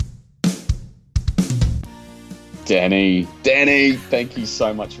Danny, thank you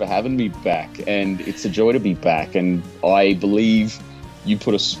so much for having me back. And it's a joy to be back. And I believe you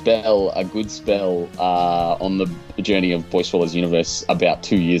put a good spell on the journey of Boy Swallows Universe about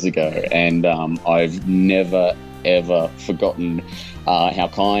 2 years ago. And I've never, ever forgotten how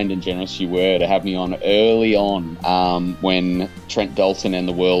kind and generous you were to have me on early on when Trent Dalton and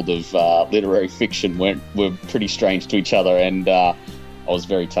the world of literary fiction were pretty strange to each other. And I was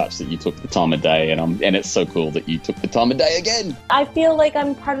very touched that you took the time of day, and it's so cool that you took the time of day again. I feel like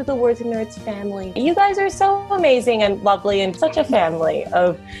I'm part of the Words and Nerds family. You guys are so amazing and lovely, and such a family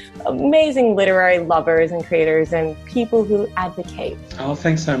of amazing literary lovers and creators and people who advocate. Oh,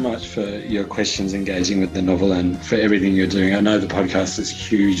 thanks so much for your questions, engaging with the novel, and for everything you're doing. I know the podcast is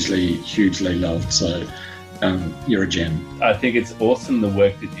hugely, hugely loved, so you're a gem. I think it's awesome the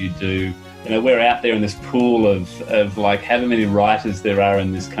work that you do. You know, we're out there in this pool of like however many writers there are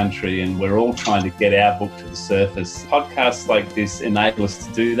in this country, and we're all trying to get our book to the surface. Podcasts like this enable us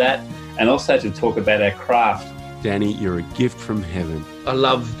to do that, and also to talk about our craft. Danny, you're a gift from heaven. I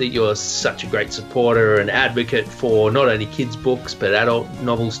love that you're such a great supporter and advocate for not only kids' books, but adult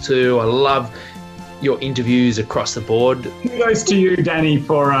novels too. I love your interviews across the board. Kudos to you, Danny,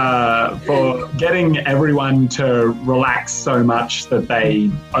 for getting everyone to relax so much that they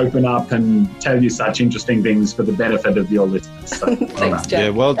open up and tell you such interesting things for the benefit of your listeners. So, Thanks, Jack. Yeah,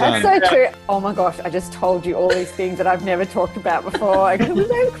 well done. That's so true. Oh my gosh, I just told you all these things that I've never talked about before. I could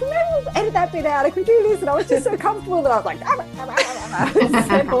edit that bit out. I could do this, and I was just so comfortable that I was like,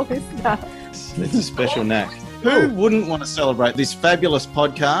 said all this stuff. It's a special knack. Who wouldn't want to celebrate this fabulous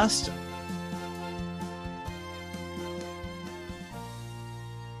podcast?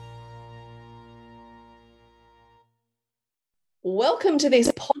 Welcome to this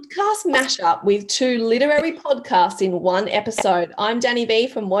podcast mashup with two literary podcasts in one episode. I'm Danny V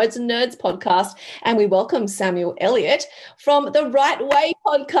from Words and Nerds podcast, and we welcome Samuel Elliott from the Right Way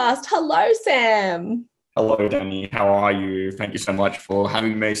podcast. Hello, Sam. Hello, Danny. How are you? Thank you so much for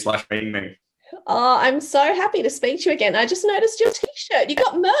having me / meeting me. Oh, I'm so happy to speak to you again. I just noticed your T-shirt. You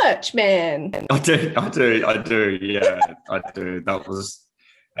got merch, man. I do. Yeah, I do.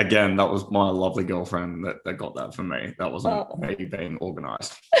 That was my lovely girlfriend that got that for me. That wasn't me being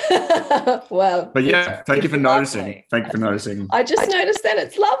organised. Well, but yeah, thank you for noticing. Thank you for noticing. I just noticed that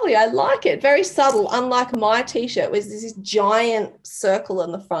it's lovely. I like it. Very subtle. Unlike my T-shirt, was this giant circle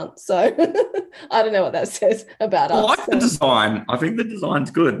in the front. So I don't know what that says about us. I like the design. I think the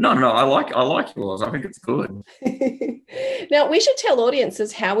design's good. No. I like yours. I think it's good. Now we should tell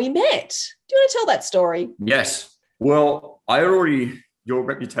audiences how we met. Do you want to tell that story? Yes. Well, your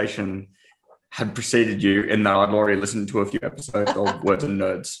reputation had preceded you in that I'd already listened to a few episodes of Words and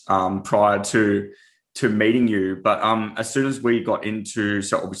Nerds prior to meeting you. But as soon as we got into,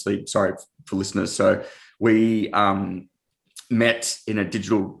 so obviously, sorry for listeners, so we met in a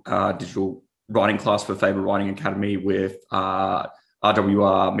digital writing class for Faber Writing Academy with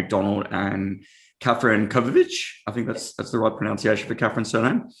RWR McDonald and Catherine Kovovich. I think that's the right pronunciation for Catherine's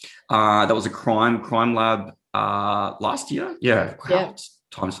surname. That was a crime lab last year. Yeah. Wow,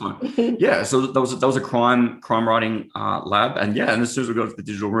 time's flying. Yeah. So that was a crime writing lab. And as soon as we got to the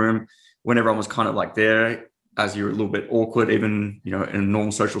digital room, when everyone was kind of like there, as you're a little bit awkward, even, in a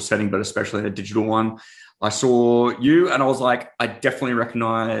normal social setting, but especially in a digital one, I saw you and I was like, I definitely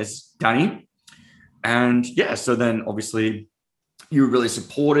recognize Danny. And so then obviously you were really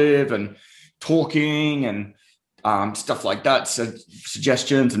supportive and talking and stuff like that, so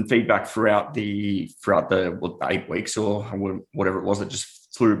suggestions and feedback throughout the 8 weeks or whatever it was that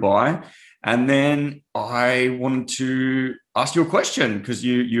just flew by. And then I wanted to ask you a question because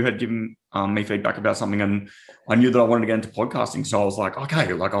you had given me feedback about something, and I knew that I wanted to get into podcasting. So I was like,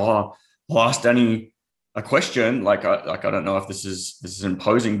 okay, I'll ask Danny a question. I don't know if this is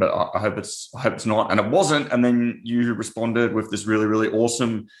imposing, but I hope it's not. And it wasn't. And then you responded with this really, really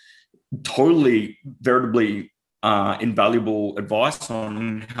awesome, totally veritably invaluable advice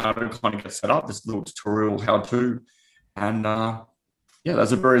on how to kind of get set up, this little tutorial how to. And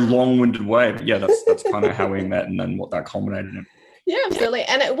that's a very long-winded way, but that's kind of how we met and then what that culminated in. Yeah, absolutely.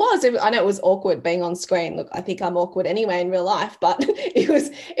 And I know it was awkward being on screen. Look, I think I'm awkward anyway in real life, but it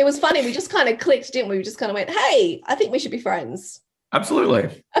was funny. We just kind of clicked, didn't we? We just kind of went, hey, I think we should be friends.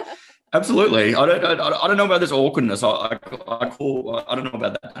 Absolutely. Absolutely. I don't know about this awkwardness. I don't know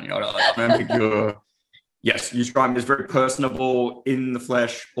about that, Danny. I don't think you're... Yes, you strike me as very personable in the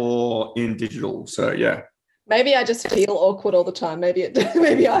flesh or in digital. So, yeah. Maybe I just feel awkward all the time. Maybe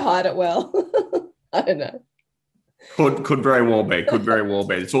I hide it well. I don't know. Could very well be.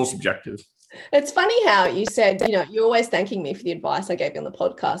 It's all subjective. It's funny how you said, you're always thanking me for the advice I gave you on the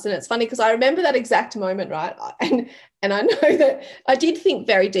podcast. And it's funny because I remember that exact moment, right? And I know that I did think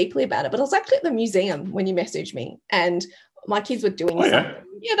very deeply about it, but I was actually at the museum when you messaged me, and my kids were doing something.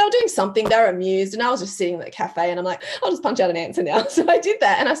 Yeah, they were doing something. They were amused, and I was just sitting at the cafe, and I'm like, I'll just punch out an answer now. So I did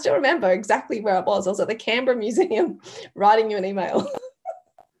that, and I still remember exactly where I was. I was at the Canberra Museum writing you an email.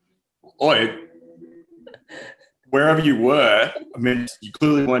 Wherever you were, I mean, you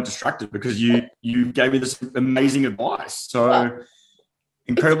clearly weren't distracted because you gave me this amazing advice. So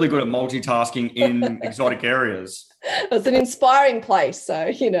incredibly good at multitasking in exotic areas. It's an inspiring place,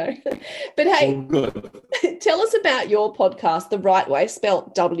 so, But hey, tell us about your podcast, The Right Way,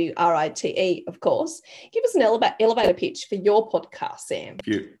 spelled WRITE, of course. Give us an elevator pitch for your podcast, Sam.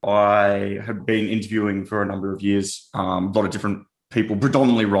 I have been interviewing for a number of years, a lot of different people,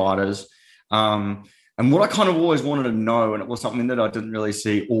 predominantly writers. And what I kind of always wanted to know, and it was something that I didn't really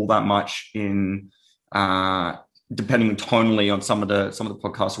see all that much in, depending tonally on some of the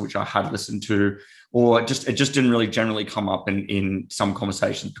podcasts which I had listened to, or it just didn't really generally come up in some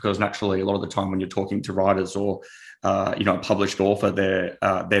conversations, because naturally a lot of the time when you're talking to writers or a published author, they're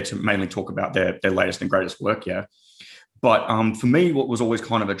there to mainly talk about their latest and greatest work. Yeah, but for me, what was always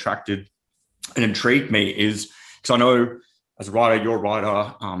kind of attracted and intrigued me is because I know, as a writer, you're a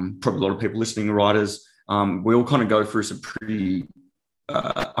writer, probably a lot of people listening are writers. We all kind of go through some pretty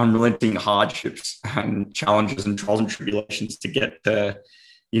unrelenting hardships and challenges and trials and tribulations to get the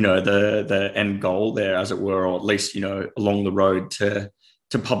end goal there, as it were, or at least, along the road to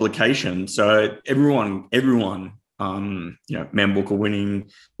publication. So everyone, Man Booker winning,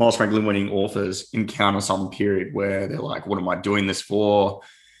 Miles Franklin winning authors encounter some period where they're like, what am I doing this for?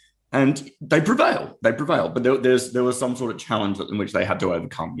 And they prevail, but there was some sort of challenge in which they had to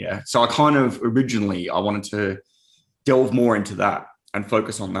overcome. Yeah. So I kind of originally, I wanted to delve more into that and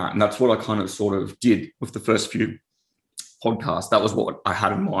focus on that. And that's what I kind of sort of did with the first few podcasts. That was what I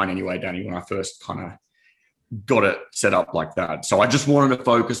had in mind anyway, Danny, when I first kind of got it set up like that. So I just wanted to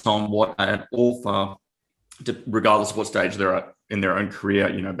focus on what an author, regardless of what stage they're at in their own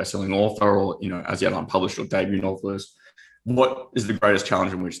career, best-selling author or, as yet unpublished or debut novelist, what is the greatest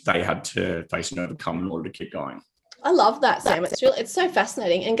challenge in which they had to face and overcome in order to keep going? I love that, Sam. It's so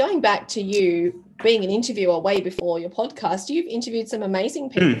fascinating. And going back to you being an interviewer way before your podcast, you've interviewed some amazing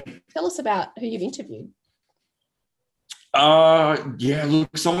people. Tell us about who you've interviewed.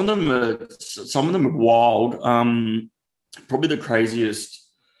 Look, some of them are wild. Probably the craziest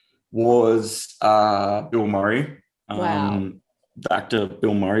was Bill Murray. Wow. The actor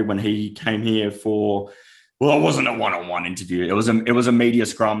Bill Murray, when he came here for. Well, it wasn't a one-on-one interview. It was a media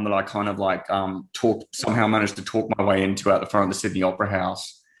scrum that I kind of somehow managed to talk my way into out the front of the Sydney Opera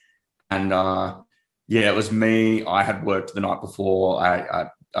House. And it was me. I had worked the night before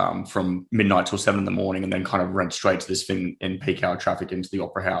from midnight till 7 a.m, and then kind of went straight to this thing in peak hour traffic into the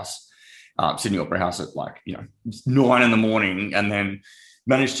Opera House, Sydney Opera House at 9 a.m, and then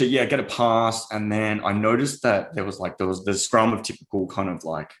managed to get a pass. And then I noticed that there was the scrum of typical kind of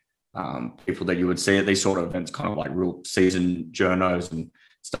people that you would see at these sort of events, kind of like real seasoned journos and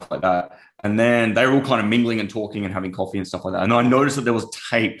stuff like that. And then they were all kind of mingling and talking and having coffee and stuff like that. And I noticed that there was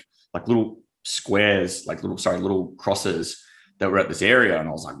tape, like little squares, little crosses that were at this area. And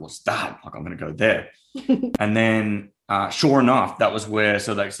I was like, what's that? Like, I'm going to go there. And then sure enough, that was where,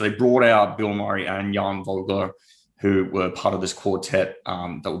 so they brought out Bill Murray and Jan Vogler, who were part of this quartet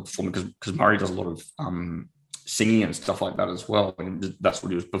that were performing, because Murray does a lot of singing and stuff like that as well, and that's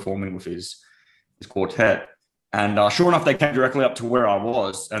what he was performing with his quartet. And sure enough, they came directly up to where I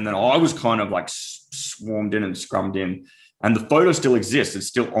was, and then I was kind of swarmed in and scrummed in. And the photo still exists; it's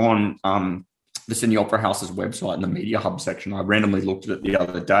still on the Sydney Opera House's website in the Media Hub section. I randomly looked at it the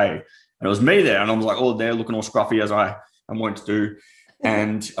other day, and it was me there, and I was like, "Oh, they're looking all scruffy as I am wont to do."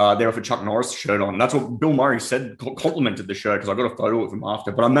 And they have a Chuck Norris shirt on. That's what Bill Murray said, complimented the shirt, because I got a photo of him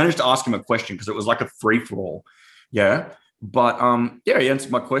after. But I managed to ask him a question because it was like a free-for-all. Yeah. But he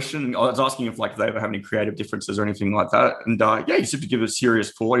answered my question. I was asking if they ever have any creative differences or anything like that. And he said to give it a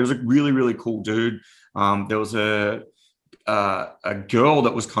serious thought. He was a really, really cool dude. There was a girl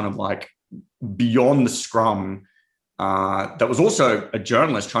that was kind of beyond the scrum, that was also a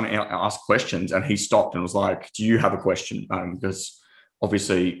journalist trying to ask questions. And he stopped and was like, do you have a question? Because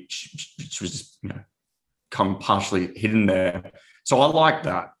obviously she was just, come partially hidden there. So I like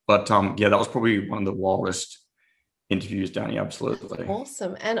that. But that was probably one of the wildest interviews, Danny. Absolutely.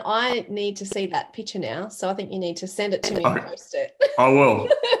 Awesome. And I need to see that picture now. So I think you need to send it to me and post it. I will.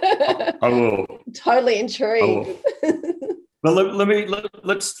 I will. Totally intrigued. Well,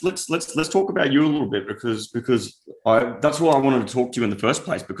 let's talk about you a little bit, because that's why I wanted to talk to you in the first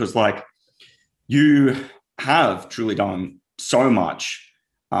place, because you have truly done so much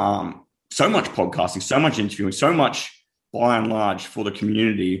podcasting, so much interviewing, so much by and large for the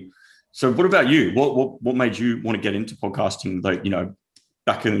community. So what about you? What made you want to get into podcasting? Like,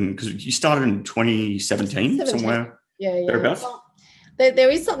 back in, because you started in 2017 somewhere. Yeah. Thereabouts? Well,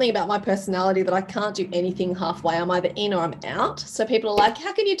 there is something about my personality that I can't do anything halfway. I'm either in or I'm out. So people are like,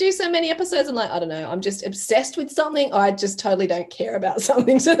 how can you do so many episodes? I'm like, I don't know. I'm just obsessed with something, or I just totally don't care about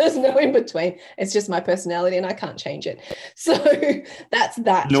something. So there's no in between. It's just my personality and I can't change it. So that's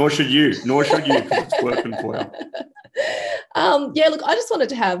that. Nor should you, because it's working for you. Look, I just wanted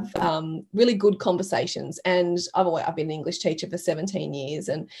to have really good conversations, and I've been an English teacher for 17 years,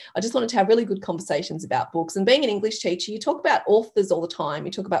 and I just wanted to have really good conversations about books. And being an English teacher, you talk about authors all the time.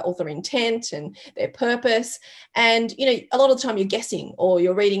 You talk about author intent and their purpose, and a lot of the time you're guessing or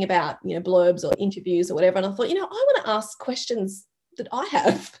you're reading about blurbs or interviews or whatever. And I thought, I want to ask questions that I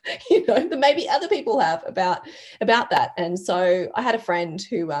have, that maybe other people have about that. And so I had a friend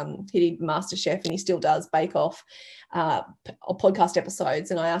who he did MasterChef, and he still does Bake Off podcast episodes,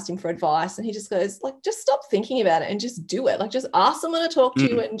 and I asked him for advice, and he just goes, like, just stop thinking about it and just do it. Like, just ask someone to talk to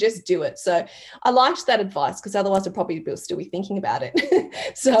you and just do it. So I liked that advice, because otherwise I'd probably still be thinking about it.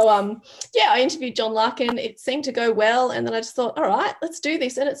 So I interviewed John Larkin. It seemed to go well, and then I just thought, all right, let's do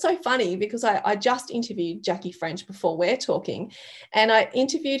this. And it's so funny because I just interviewed Jackie French before we're talking, and I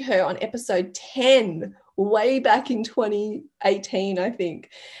interviewed her on episode 10 way back in 2018, I think.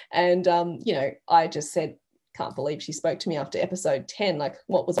 And I just said, can't believe she spoke to me after episode 10. Like,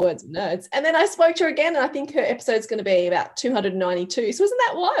 what was Words of Nerds? And then I spoke to her again, and I think her episode's going to be about 292. So isn't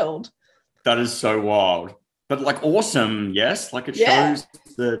that wild? That is so wild. But like, awesome, yes? Like, it shows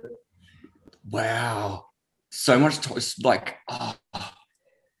that, wow, so much, the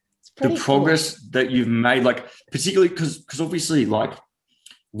progress that you've made, like, particularly because obviously, like,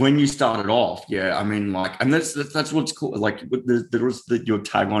 when you started off, and that's what's cool. Like, there was your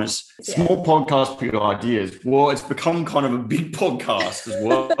tagline is small podcast, big ideas. Well, it's become kind of a big podcast as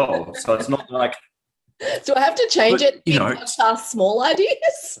well. So it's not like. Do I have to change it? Big podcast, small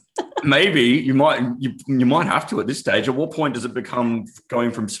ideas. Maybe you might have to at this stage. At what point does it become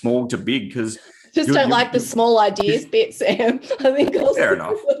going from small to big? Because just don't like the small ideas bit, Sam. I think fair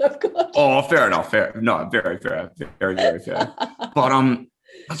enough. I've got. Oh, fair enough. Fair. No, very fair. Very, very fair. But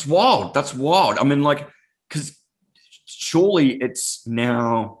that's wild. That's wild. I mean, like, because surely it's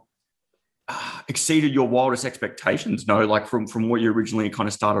now exceeded your wildest expectations. No, like from what you originally kind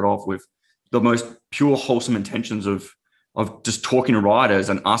of started off with, the most pure, wholesome intentions of just talking to writers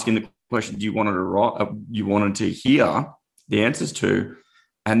and asking the questions you wanted to hear the answers to,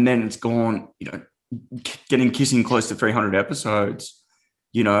 and then it's gone. Kissing close to 300 episodes.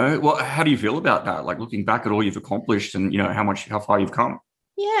 Well, how do you feel about that? Like, looking back at all you've accomplished and how far you've come.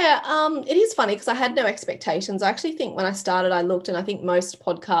 Yeah, it is funny because I had no expectations. I actually think when I started, I looked, and I think most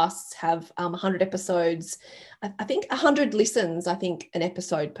podcasts have 100 episodes. I think 100 listens, I think an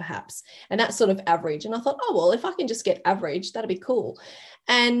episode perhaps, and that's sort of average. And I thought, oh, well, if I can just get average, that'd be cool.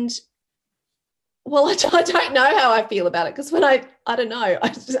 And well, I don't know how I feel about it, because when I don't know, I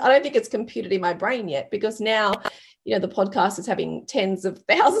don't think it's computed in my brain yet, because now, the podcast is having tens of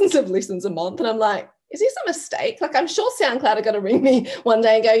thousands of listens a month, and I'm like, is this a mistake? Like, I'm sure SoundCloud are going to ring me one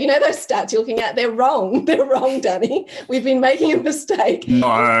day and go, those stats you're looking at, they're wrong. They're wrong, Danny. We've been making a mistake.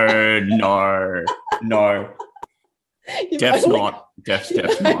 No. Def's not.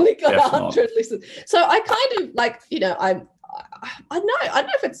 Only got 100 listens. So I kind of like, I don't know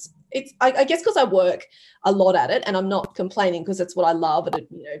if it's I guess because I work a lot at it, and I'm not complaining because it's what I love, and it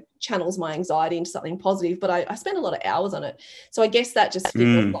channels my anxiety into something positive, but I spend a lot of hours on it. So I guess that just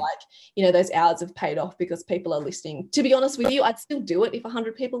feels like, those hours have paid off because people are listening. To be honest with you, I'd still do it if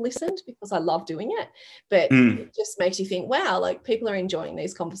 100 people listened, because I love doing it. But it just makes you think, wow, like, people are enjoying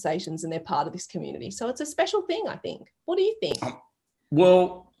these conversations and they're part of this community. So it's a special thing, I think. What do you think?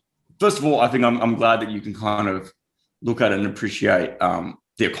 Well, first of all, I think I'm glad that you can kind of look at it and appreciate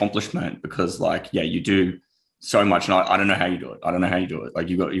the accomplishment, because you do so much, and I don't know how you do it. Like,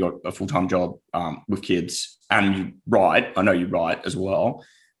 you got a full-time job with kids, and you write. I know you write as well,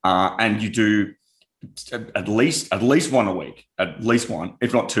 and you do at least one a week, at least one,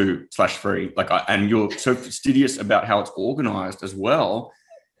 if not 2/3. And you're so fastidious about how it's organized as well,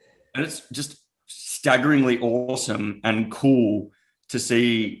 and it's just staggeringly awesome and cool to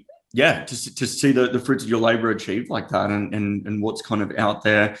see. Yeah, to see the fruits of your labor achieved like that, and what's kind of out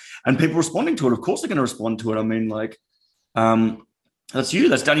there, and people responding to it. Of course, they're going to respond to it. I mean, that's you.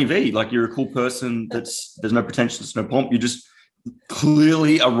 That's Danny V. Like, you're a cool person. There's no pretension. There's no pomp. You're just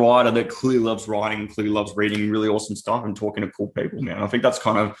clearly a writer that clearly loves writing, clearly loves reading really awesome stuff and talking to cool people, man. I think that's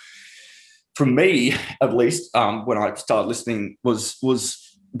kind of for me, at least, when I started listening, was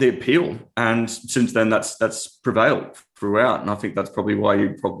the appeal, and since then that's prevailed throughout. And I think that's probably why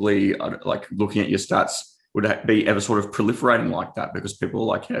you probably like looking at your stats would be ever sort of proliferating like that, because people are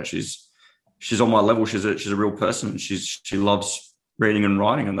like, yeah, she's on my level. She's a real person. She loves reading and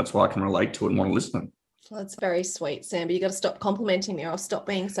writing, and that's why I can relate to it and want to listen. Well, that's very sweet, Sam, but you got to stop complimenting me, or I'll stop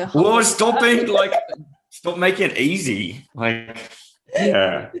being so humble. Well, stop making it easy. Like,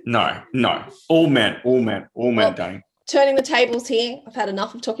 yeah, no, all men, Dane. Turning the tables here. I've had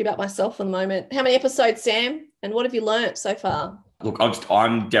enough of talking about myself for the moment. How many episodes, Sam? And what have you learnt so far? Look,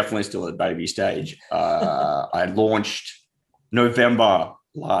 I'm definitely still at baby stage. I launched November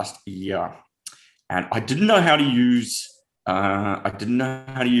last year, and I didn't know how to use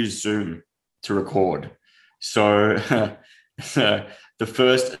Zoom to record. So the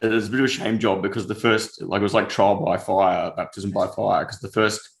first, it was a bit of a shame job, because the first, it was like trial by fire, baptism by fire, because the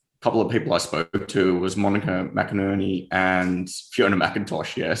first couple of people I spoke to was Monica McInerney and Fiona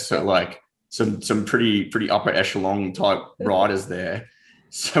McIntosh. Yeah, so like some pretty upper echelon type writers there.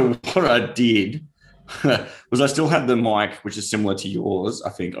 So what I did was I still had the mic, which is similar to yours. I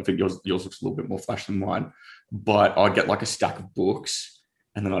think yours looks a little bit more flash than mine, but I'd get like a stack of books,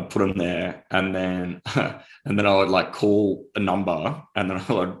 and then I'd put them there, and then I would like call a number, and then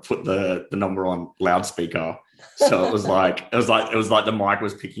I would put the number on loudspeaker. So it was like the mic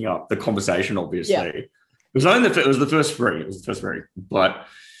was picking up the conversation. Obviously, yeah. It was the first three, but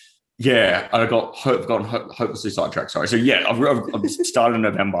yeah, I got hopelessly sidetracked. Sorry. So yeah, I've started in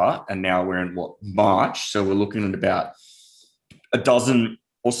November, and now we're in March. So we're looking at about a dozen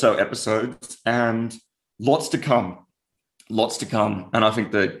or so episodes, and lots to come. And I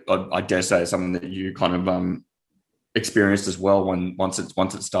think that I dare say it's something that you kind of experienced as well. Once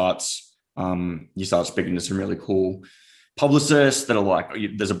it starts. You start speaking to some really cool publicists that are like,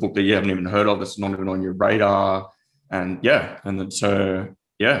 there's a book that you haven't even heard of that's not even on your radar, and it's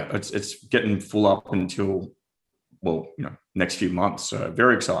getting full up until next few months. So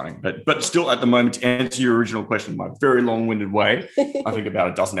very exciting, but still at the moment, to answer your original question, my very long-winded way, I think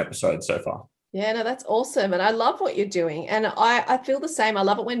about a dozen episodes so far. Yeah, no, that's awesome. And I love what you're doing. And I feel the same. I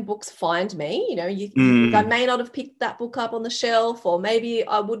love it when books find me. You know, I may not have picked that book up on the shelf, or maybe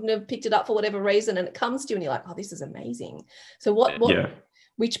I wouldn't have picked it up for whatever reason, and it comes to you and you're like, oh, this is amazing. So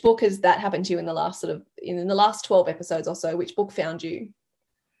which book has that happened to you in the last in the last 12 episodes or so? Which book found you?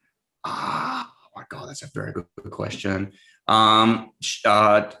 Oh my God, that's a very good question. The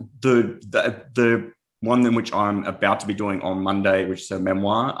one in which I'm about to be doing on Monday, which is a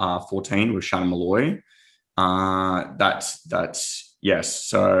memoir, 14, with Shannon Malloy. That's yes.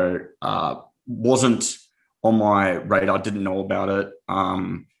 So wasn't on my radar, didn't know about it.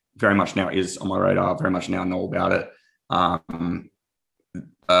 Very much now is on my radar, very much now know about it.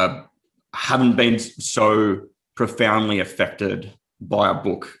 Haven't been so profoundly affected by a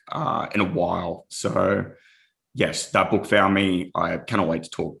book in a while. So yes, that book found me. I cannot wait to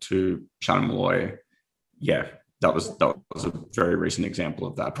talk to Shannon Malloy. Yeah, that was a very recent example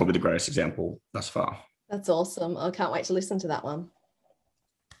of that. Probably the greatest example thus far. That's awesome. I can't wait to listen to that one.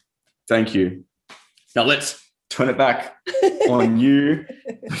 Thank you. Now let's turn it back on you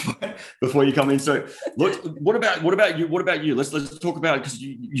before you come in. So, look, what about you? Let's talk about it, because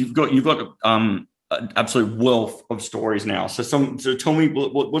you've got an absolute wealth of stories now. So tell me,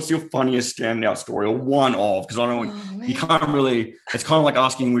 what's your funniest standout story, or one of? Because I don't. You can't really. It's kind of like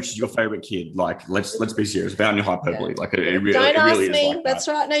asking which is your favorite kid. Like, let's be serious about your hyperbole. Yeah. Like, it really, don't ask really me. Is like that's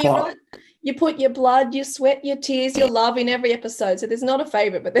that. Right. No, you're right. You put your blood, your sweat, your tears, your love in every episode. So there's not a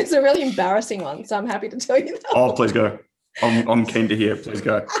favorite, but there's a really embarrassing one. So I'm happy to tell you that. Oh, please go. I'm keen to hear. Please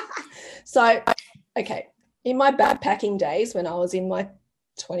go. So, okay. In my backpacking days, when I was in my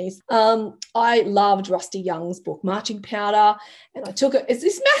 20s, I loved Rusty Young's book, Marching Powder, and I took it. It's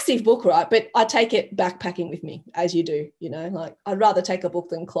this massive book, right? But I take it backpacking with me, as you do, you know, like I'd rather take a book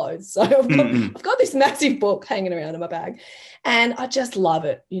than clothes. So I've got this massive book hanging around in my bag, and I just love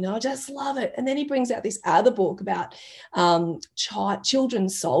it, you know, I just love it. And then he brings out this other book about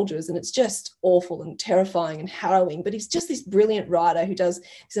children's soldiers, and it's just awful and terrifying and harrowing, but he's just this brilliant writer who does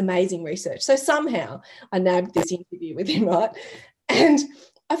this amazing research. So somehow I nabbed this interview with him, right? And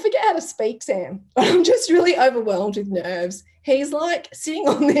I forget how to speak, Sam. I'm just really overwhelmed with nerves. He's like sitting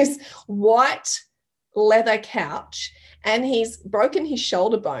on this white leather couch, and he's broken his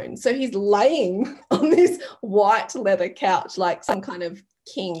shoulder bone. So he's laying on this white leather couch like some kind of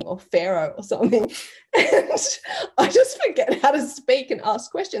king or pharaoh or something. And I just forget how to speak and ask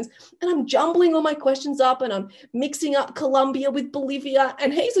questions. And I'm jumbling all my questions up and I'm mixing up Colombia with Bolivia.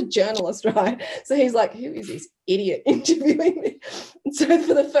 And he's a journalist, right? So he's like, who is this idiot interviewing me? And so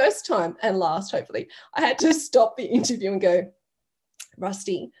for the first time and last, hopefully, I had to stop the interview and go,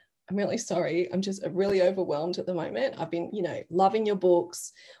 Rusty, I'm really sorry. I'm just really overwhelmed at the moment. I've been, loving your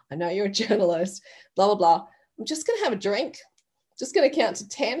books. I know you're a journalist, blah, blah, blah. I'm just going to have a drink. Just going to count to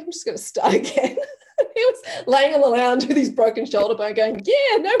 10. I'm just going to start again. He was laying on the lounge with his broken shoulder bone going,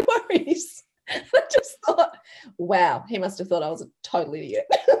 yeah, no worries. I just thought, wow, he must have thought I was a total idiot.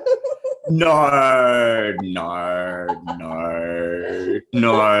 No.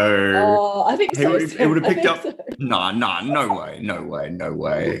 Oh, I think so. He would have picked up. So. No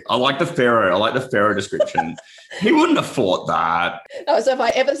way. I like the Pharaoh description. He wouldn't have thought that. No, so if I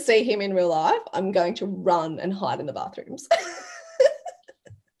ever see him in real life, I'm going to run and hide in the bathrooms.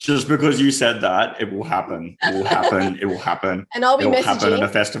 Just because you said that, it will happen. It will happen. And I'll be messaging. Happen at a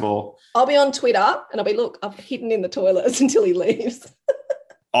festival. I'll be on Twitter and I'll be, look, I've hidden in the toilets until he leaves.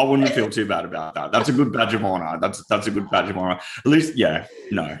 I wouldn't feel too bad about that. That's a good badge of honor. That's a good badge of honor. At least, yeah.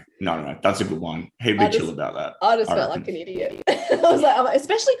 No. That's a good one. He'd be chill about that. I just felt like an idiot. I was like,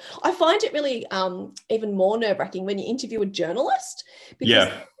 especially, I find it really even more nerve-wracking when you interview a journalist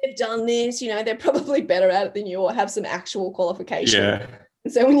because they've done this, they're probably better at it than you or have some actual qualification. Yeah.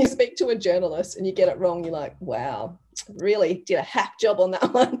 And so when you speak to a journalist and you get it wrong, you're like, wow, really did a hack job on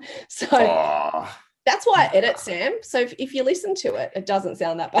that one. So that's why I edit, Sam. So if you listen to it, it doesn't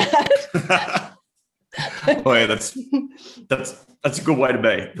sound that bad. Oh yeah, that's a good way to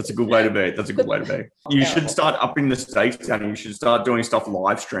be. That's a good way to be. You should start upping the stakes, Danny. You should start doing stuff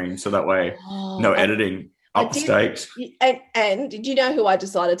live stream so that way no editing. Up the stakes. And did you know who I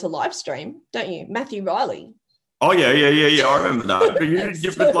decided to live stream? Don't you? Matthew Riley. Oh yeah. I remember that. But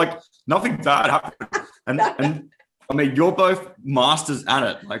you've been like nothing bad happened. And I mean, you're both masters at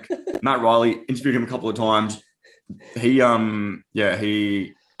it. Like Matt Riley, interviewed him a couple of times. I'm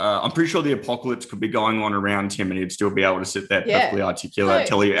pretty sure the apocalypse could be going on around him and he'd still be able to sit there perfectly articulate,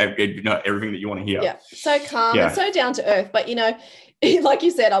 tell you everything that you want to hear. Yeah, so calm and so down to earth. But, like you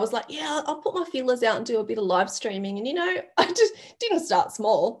said, I was like, I'll put my feelers out and do a bit of live streaming. And, I just didn't start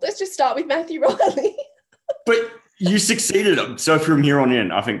small. Let's just start with Matthew Riley. But you succeeded. So from here on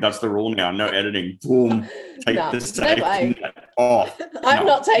in, I think that's the rule now. No editing. Boom. Take the stage off. I'm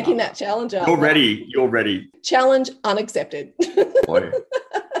not taking that challenge. You're ready. Challenge unaccepted. Boy.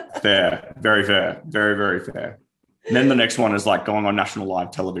 Fair. Very fair. Very, very fair. And then the next one is like going on national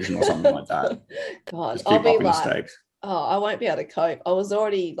live television or something like that. God, I'll be like, I won't be able to cope. I was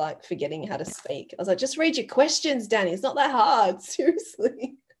already like forgetting how to speak. I was like, just read your questions, Danny. It's not that hard.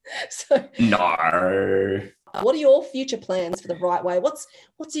 Seriously. So no. What are your future plans for The Right Way? What's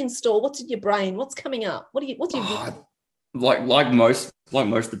in store? What's in your brain? What's coming up? What's your vision? Like most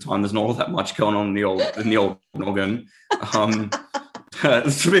of the time, there's not all that much going on in the old noggin.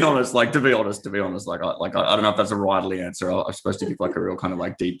 To be honest, I don't know if that's a rightly answer. I'm supposed to give like a real kind of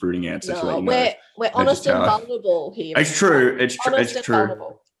like deep brooding answer. No, we're honest and vulnerable here. It's true. It's true.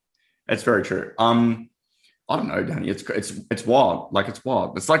 It's very true. I don't know, Danny. It's wild. Like it's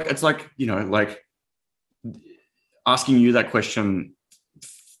wild. It's like like asking you that question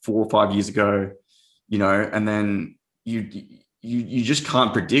 4 or 5 years ago, and then you just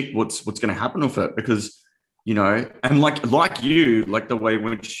can't predict what's going to happen with it because, and like you, like the way in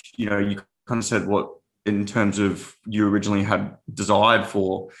which, you kind of said what in terms of you originally had desired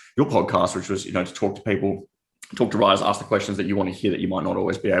for your podcast, which was, to talk to people, talk to writers, ask the questions that you want to hear that you might not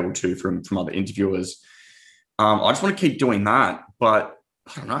always be able to from other interviewers. I just want to keep doing that, but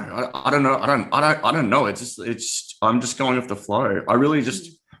I don't know. I don't know. I'm just going with the flow. I really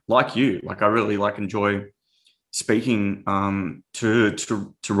just like you. Like I really enjoy speaking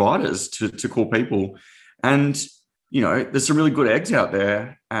to writers, to cool people, and there's some really good eggs out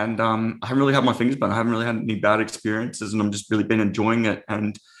there. And I haven't really had my fingers burned. I haven't really had any bad experiences, and I'm just really been enjoying it.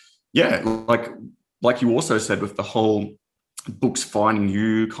 And yeah, like you also said with the whole books finding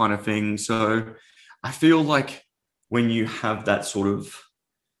you kind of thing. So I feel like when you have that sort of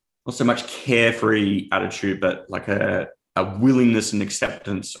not so much carefree attitude, but like a willingness and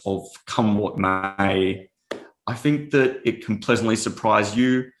acceptance of come what may, I think that it can pleasantly surprise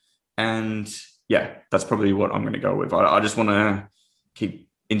you. And yeah, that's probably what I'm going to go with. I just want to keep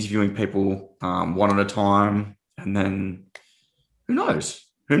interviewing people one at a time. And then who knows?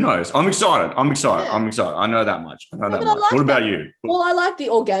 Who knows? I'm excited. Yeah. I know that much. I know that but I much. like What about that. you? Well, I like the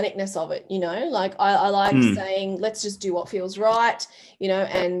organicness of it, like I like saying, let's just do what feels right,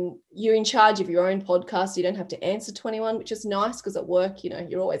 and you're in charge of your own podcast. You don't have to answer to anyone, which is nice because at work,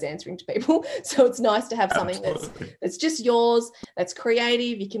 you're always answering to people. So it's nice to have something that's just yours, that's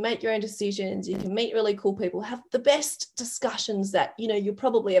creative. You can make your own decisions. You can meet really cool people, have the best discussions that, you'll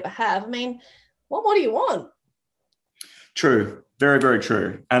probably ever have. I mean, what more do you want? True. Very, very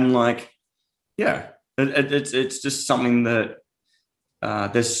true. And it's just something that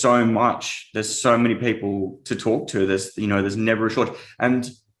there's so many people to talk to. There's never a shortage. And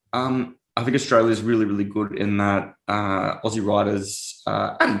I think Australia is really, really good in that Aussie writers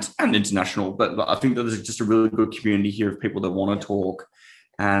and international, but I think that there's just a really good community here of people that want to talk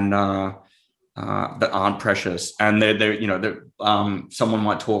and that aren't precious. And they're someone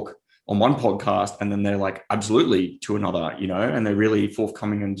might talk on one podcast and then they're like absolutely to another, and they're really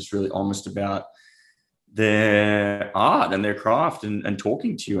forthcoming and just really honest about their art and their craft and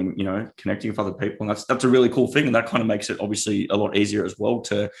talking to you and, connecting with other people. And that's a really cool thing. And that kind of makes it obviously a lot easier as well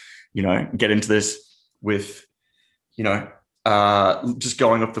to, get into this with, just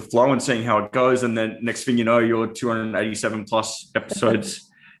going off the flow and seeing how it goes. And then next thing you know, you're 287 plus episodes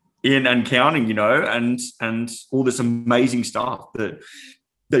in and counting, and all this amazing stuff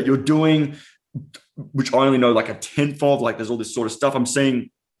that you're doing, which I only know like a tenth of. Like there's all this sort of stuff. I'm seeing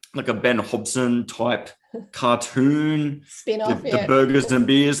like a Ben Hobson type cartoon, spin-off, the burgers and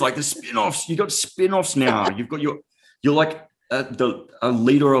beers, like the spin-offs. You got spin-offs now. You've got you're like a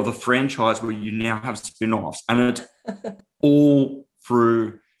leader of a franchise where you now have spin-offs, and it's all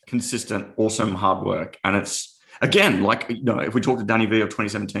through consistent, awesome hard work. And it's again, like, if we talked to Danny V of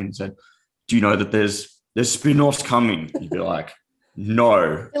 2017 and said, do you know that there's spin-offs coming? You'd be like,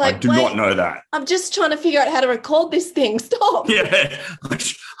 no, like, I do not know that. I'm just trying to figure out how to record this thing. Stop. Yeah.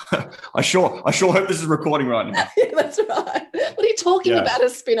 I sure hope this is recording right now. Yeah, that's right. What are you talking about a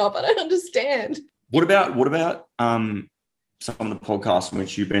spin-off? I don't understand. What about some of the podcasts in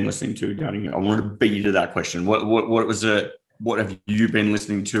which you've been listening to, Danny? I wanted to beat you to that question. What was it? What have you been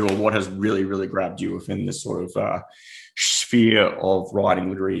listening to, or what has really, really grabbed you within this sort of sphere of writing,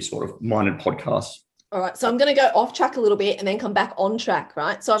 literary sort of minded podcasts? All right, so I'm going to go off track a little bit and then come back on track,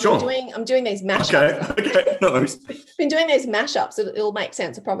 right? So I'm doing these mashups. Okay. No worries. Been doing these mashups. It'll make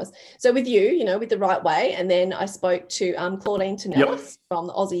sense, I promise. So with you, with The Right Way, and then I spoke to Claudine Tonellis from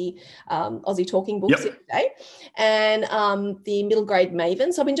the Aussie Talking Books the other day, and the Middle Grade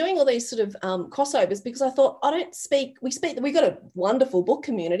Maven. So I've been doing all these sort of crossovers because I thought we've got a wonderful book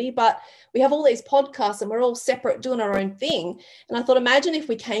community, but we have all these podcasts and we're all separate doing our own thing. And I thought, imagine if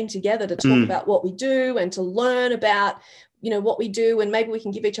we came together to talk about what we do and to learn about, what we do, and maybe we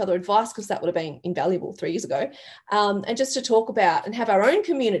can give each other advice, because that would have been invaluable 3 years ago, and just to talk about and have our own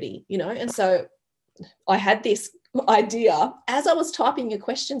community, And so I had this idea as I was typing your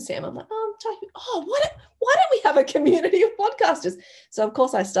question, Sam. I'm like, why don't we have a community of podcasters? So of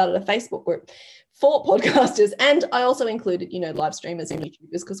course I started a Facebook group for podcasters, and I also included, live streamers and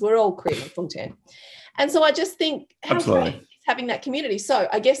YouTubers, because we're all creating content. And so I just think how great is having that community. So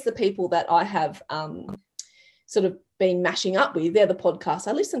I guess the people that I have sort of been mashing up with, they're the podcasts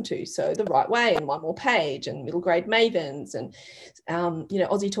I listen to. So The Right Way and One More Page and Middle Grade Mavens and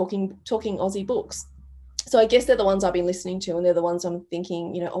Aussie talking Aussie books. So I guess they're the ones I've been listening to, and they're the ones I'm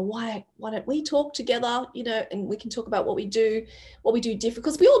thinking, why don't we talk together, and we can talk about what we do different,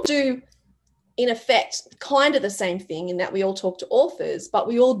 because we all do, in effect, kind of the same thing, in that we all talk to authors, but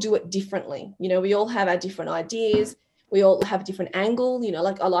we all do it differently. We all have our different ideas. We all have a different angle,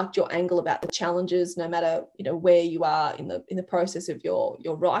 like I liked your angle about the challenges, no matter, where you are in the process of your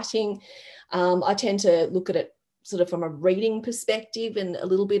writing. I tend to look at it sort of from a reading perspective and a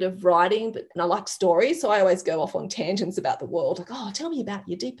little bit of writing, and I like stories. So I always go off on tangents about the world. Like, tell me about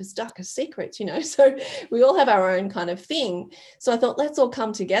your deepest, darkest secrets, So we all have our own kind of thing. So I thought, let's all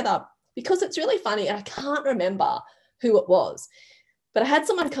come together, because it's really funny. And I can't remember who it was, but I had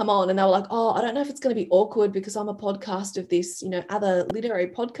someone come on and they were like, I don't know if it's going to be awkward because I'm a podcast of this, other literary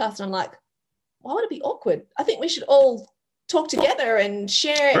podcast. And I'm like, why would it be awkward? I think we should all talk together and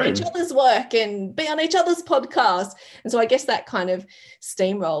share each other's work and be on each other's podcasts. And so I guess that kind of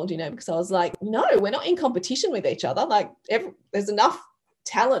steamrolled, because I was like, no, we're not in competition with each other. Like there's enough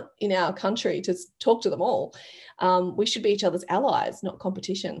talent in our country to talk to them all. We should be each other's allies, not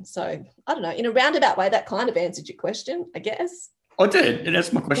competition. So I don't know, in a roundabout way, that kind of answered your question, I guess. I did. It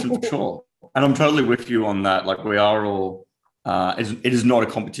answered my question for sure. And I'm totally with you on that. Like, we are all, it is not a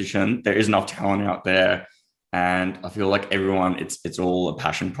competition. There is enough talent out there And I feel like everyone, it's all a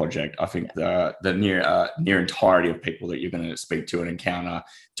passion project. I think the near entirety of people that you're going to speak to and encounter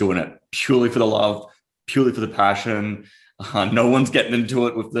doing it purely for the love, purely for the passion. No one's getting into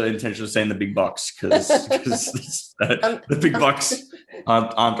it with the intention of seeing the big bucks because the big bucks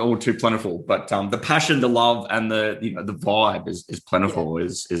aren't all too plentiful. But the passion, the love, and the vibe is plentiful. Yeah.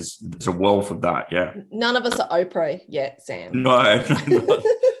 There's a wealth of that. Yeah. None of us are Oprah yet, Sam. No,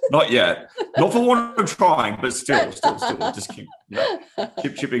 not yet. Not for want of trying, but still, just keep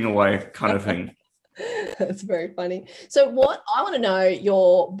chipping away, kind of thing. That's very funny. So what I want to know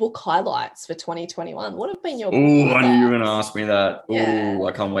your book highlights for 2021. What have been your Oh, I knew you were going to ask me that. Yeah. Oh,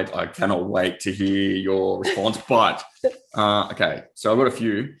 I can't wait. I cannot wait to hear your response. But okay, so I've got a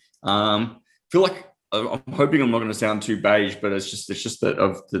few. Feel like I'm hoping I'm not going to sound too beige, but it's just that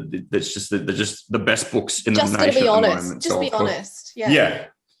they're just the best books in the nation at the moment. Just be honest. Yeah. Yeah.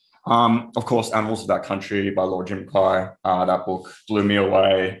 Of course, Animals of That Country by Lord Jim Kai. That book blew me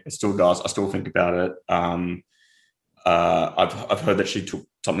away. It still does. I still think about it. I've heard that she took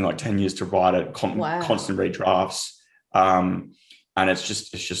something like 10 years to write it, constant redrafts. And it's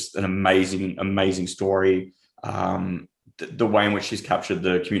just an amazing story. The way in which she's captured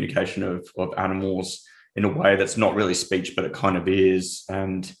the communication of animals in a way that's not really speech, but it kind of is.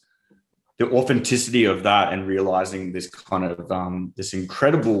 And the authenticity of that and realizing this kind of this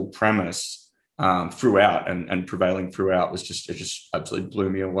incredible premise throughout and prevailing throughout it just absolutely blew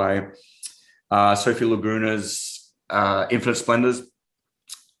me away. Sophie Laguna's Infinite Splendor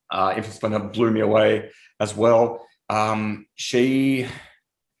blew me away as well. Her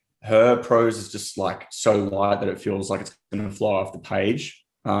prose is just like so light that it feels like it's going to fly off the page,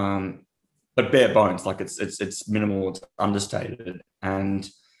 but bare bones, like it's minimal, it's understated, and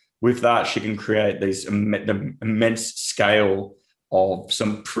with that, she can create these immense scale of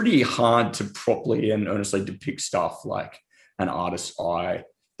some pretty hard to properly and earnestly depict stuff like an artist's eye,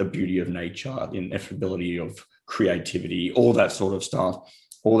 the beauty of nature, the ineffability of creativity, all that sort of stuff.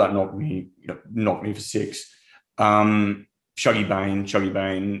 All that knocked me for six. Shuggie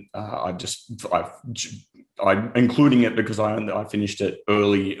Bain. I'm including it because I finished it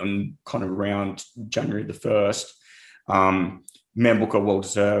early and kind of around January the 1st. Man Booker, well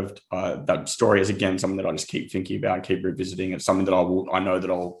deserved. That story is again something that I just keep thinking about, keep revisiting. It's something that I know that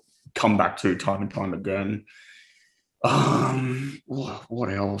I'll come back to time and time again. What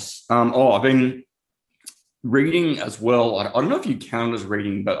else? I've been reading as well. I don't know if you count it as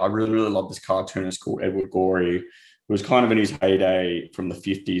reading, but I really love this cartoonist called Edward Gorey, who was kind of in his heyday from the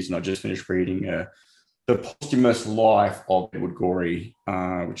 50s, and I just finished reading The Posthumous Life of Edward Gorey,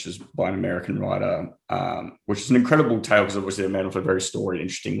 which is by an American writer, which is an incredible tale because obviously a man with a very storied,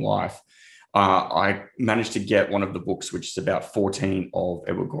 interesting life. I managed to get one of the books, which is about 14 of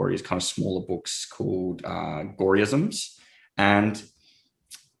Edward Gorey's kind of smaller books called Goreyisms. And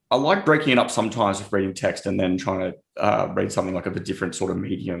I like breaking it up sometimes with reading text and then trying to read something like of a different sort of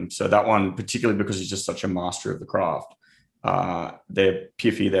medium. So that one, particularly because he's just such a master of the craft. They're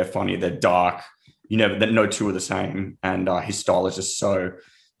pithy, they're funny, they're dark. No two are the same. And his style is just so,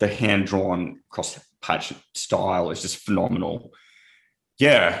 the hand-drawn cross-patch style is just phenomenal.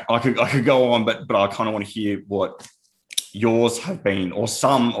 Yeah, I could go on, but I kind of want to hear what yours have been, or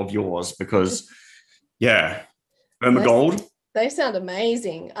some of yours, because, yeah, Irma Gold. They sound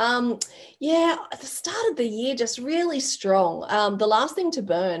amazing. At the start of the year, just really strong. The Last Thing to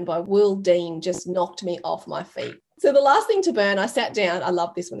Burn by Will Dean just knocked me off my feet. So The Last Thing to Burn, I sat down. I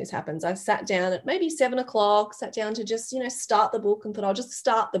love this when this happens. I sat down at maybe 7 o'clock, sat down to just, start the book, and thought I'll just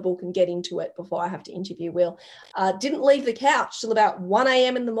start the book and get into it before I have to interview Will. Didn't leave the couch till about 1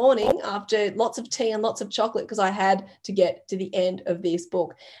 a.m. in the morning after lots of tea and lots of chocolate because I had to get to the end of this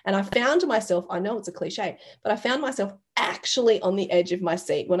book. And I found myself, I know it's a cliche, but I found myself actually on the edge of my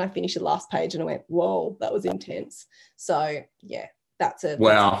seat when I finished the last page, and I went, whoa, that was intense. So, yeah. That's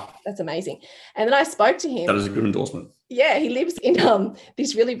amazing. And then I spoke to him. That is a good endorsement. Yeah, he lives in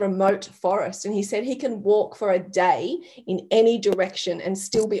this really remote forest, and he said he can walk for a day in any direction and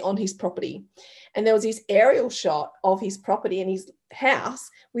still be on his property. And there was this aerial shot of his property and his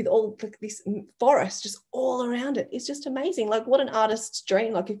house with all this forest just all around it. It's just amazing. Like, what an artist's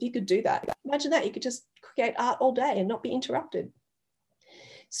dream. Like, if you could do that, imagine that. You could just create art all day and not be interrupted.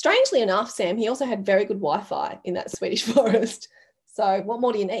 Strangely enough, Sam, he also had very good Wi-Fi in that Swedish forest. So what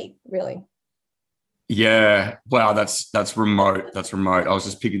more do you need, really? Yeah. Wow. That's remote. That's remote. I was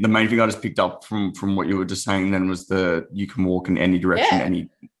just picking, the main thing I just picked up from what you were just saying then was you can walk in any direction,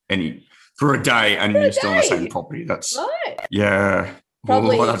 any for a day, and you're still on the same property. That's right. Yeah.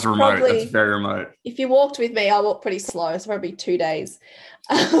 Probably, Oh, that's remote. That's very remote. If you walked with me, I walk pretty slow, so probably 2 days.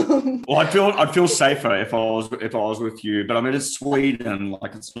 Well, I'd feel safer if I was with you. But I mean, it's Sweden.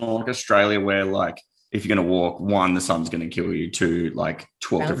 Like, it's not like Australia where, like, if you're going to walk, one, the sun's going to kill you. Two, like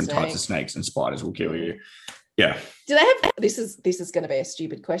 12 different types of snakes and spiders will kill you. Yeah. Do they have? This is going to be a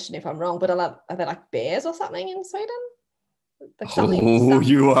stupid question if I'm wrong, but are they like bears or something in Sweden? Like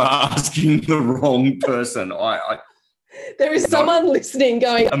you are asking the wrong person. There is someone listening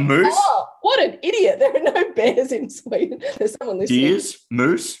going, a moose? Oh, what an idiot. There are no bears in Sweden. There's someone listening. Deers?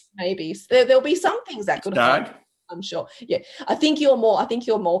 Moose? Maybe. There'll be some things that could happen. I'm sure. Yeah. I think you're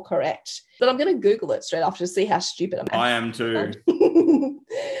more correct. But I'm going to Google it straight after to see how stupid I'm. I am too. Don't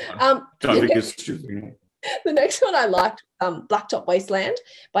think it's stupid. The next one I liked, Blacktop Wasteland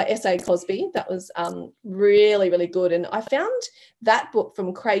by S.A. Cosby. That was really, really good. And I found that book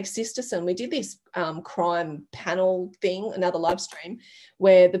from Craig Sisterson. We did this crime panel thing, another live stream,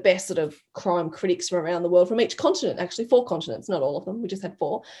 where the best sort of crime critics from around the world, from each continent, actually 4 continents, not all of them, we just had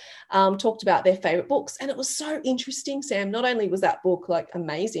 4, talked about their favourite books. And it was so interesting, Sam. Not only was that book like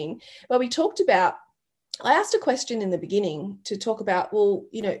amazing, but we talked about, I asked a question in the beginning to talk about, well,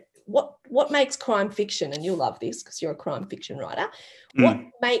 you know, what makes crime fiction, and you'll love this because you're a crime fiction writer, what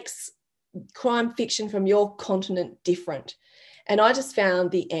makes crime fiction from your continent different? And I just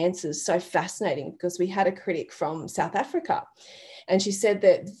found the answers so fascinating because we had a critic from South Africa, and she said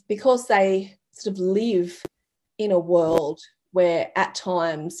that because they sort of live in a world where at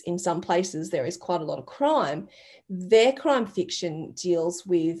times in some places there is quite a lot of crime, their crime fiction deals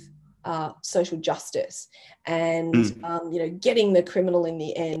with social justice and you know, getting the criminal in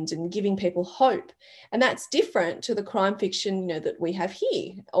the end and giving people hope, and that's different to the crime fiction, you know, that we have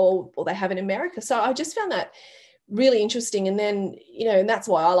here or they have in America. So I just found that really interesting. And then, you know, and that's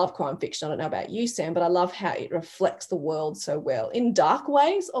why I love crime fiction. I don't know about you, Sam, but I love how it reflects the world so well, in dark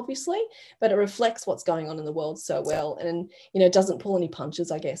ways obviously, but it reflects what's going on in the world so well, and you know, it doesn't pull any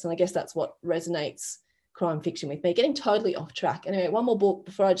punches, I guess. And I guess that's what resonates crime fiction with me. Getting totally off track. Anyway, one more book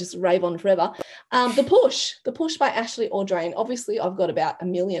before I just rave on forever. The Push by Ashley Audrain. Obviously, I've got about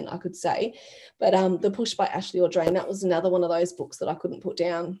 1 million, I could say, but The Push by Ashley Audrain, that was another one of those books that I couldn't put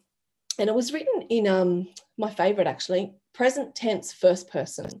down. And it was written in my favorite, actually, present tense first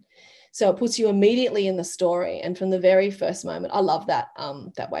person. So it puts you immediately in the story, and from the very first moment. I love that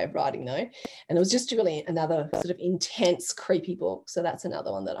way of writing, though. And it was just really another sort of intense, creepy book. So that's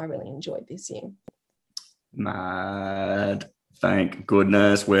another one that I really enjoyed this year. Mad. Thank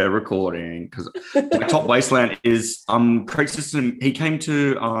goodness we're recording, because Top Wasteland is Craig Sisterson. He came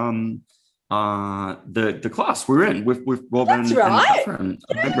to the class we were in with Robin. That's right. And Catherine.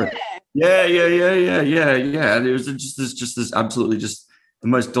 I remember. Yeah. There's just this absolutely just the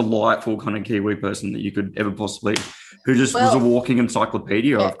most delightful kind of Kiwi person that you could ever possibly, who just was a walking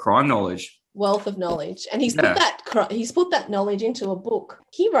encyclopedia of crime knowledge. Wealth of knowledge, and he's put that knowledge into a book.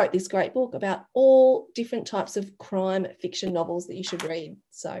 He wrote this great book about all different types of crime fiction novels that you should read.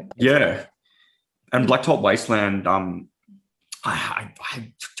 So yeah, and Blacktop Wasteland. I've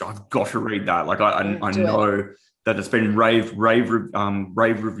got to read that. Like I know that it's been rave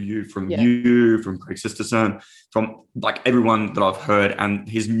review from you, from Craig Sisterson, from like everyone that I've heard. And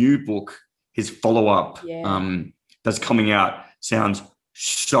his new book, his follow-up that's coming out sounds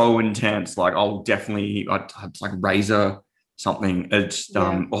so intense. Like I'd like Razor something. It's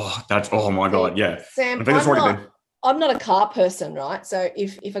oh my God, yeah. Sam, I'm not a car person, right? So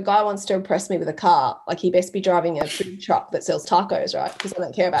if a guy wants to impress me with a car, like he best be driving a food truck that sells tacos, right? Because I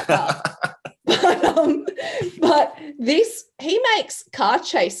don't care about cars. but he makes car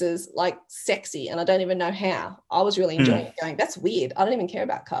chases like sexy, and I don't even know how. I was really enjoying it, going, that's weird. I don't even care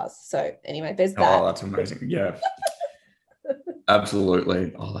about cars. So anyway, there's that. Oh, that's amazing. Yeah.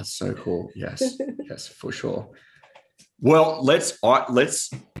 Absolutely. Oh, that's so cool. Yes, for sure. Well, let's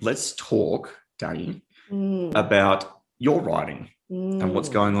talk, Danny, about your writing and what's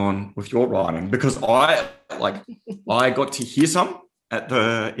going on with your writing, because I got to hear some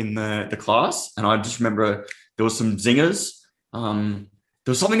in the class, and I just remember there was some zingers. There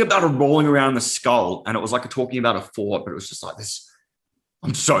was something about a rolling around the skull, and it was like talking about a fort, but it was just like this.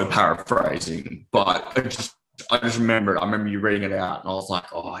 I'm so paraphrasing, but I just remember you reading it out, and I was like,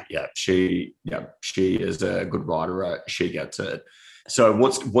 oh yeah, she is a good writer. She gets it. So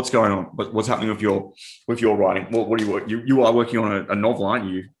what's going on? What's happening with your writing? What do you are working on a novel, aren't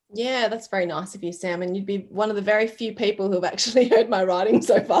you? Yeah, that's very nice of you, Sam. And you'd be one of the very few people who've actually heard my writing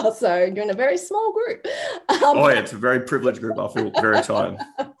so far. So you're in a very small group. It's a very privileged group. I feel very excited.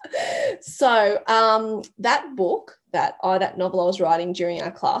 So that book, that novel I was writing during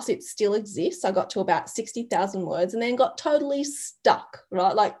our class, it still exists. I got to about 60,000 words and then got totally stuck,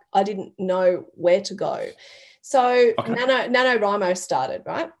 right? Like I didn't know where to go. So NaNoWriMo started,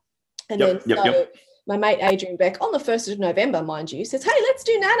 right? And my mate Adrian Beck, on the 1st of November, mind you, says, hey, let's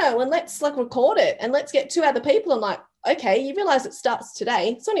do Nano and let's like record it and let's get 2 other people. I'm like, okay, you realize it starts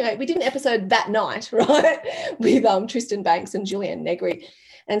today. So anyway, we did an episode that night, right, with Tristan Banks and Julianne Negri.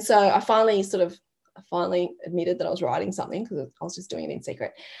 And so I finally admitted that I was writing something because I was just doing it in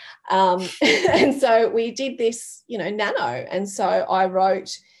secret. And so we did this, Nano. And so I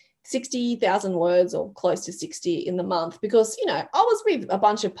wrote 60,000 words or close to 60 in the month because, I was with a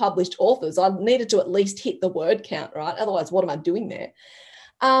bunch of published authors. I needed to at least hit the word count, right? Otherwise, what am I doing there?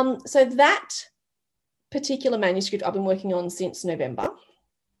 So that particular manuscript I've been working on since November.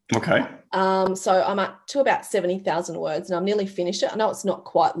 Okay. So I'm up to about 70,000 words and I'm nearly finished it. I know it's not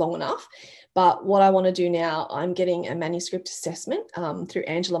quite long enough, but what I want to do now, I'm getting a manuscript assessment through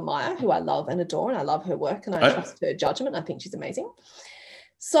Angela Meyer, who I love and adore, and I love her work and I trust her judgment. I think she's amazing.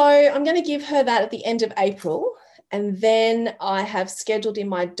 So I'm going to give her that at the end of April. And then I have scheduled in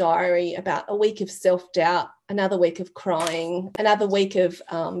my diary about a week of self-doubt, another week of crying, another week of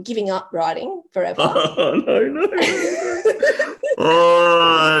giving up writing forever. Oh, no.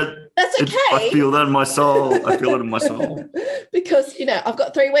 Oh, that's okay. I feel that in my soul. Because, I've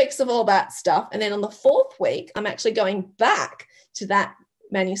got 3 weeks of all that stuff. And then on the 4th week, I'm actually going back to that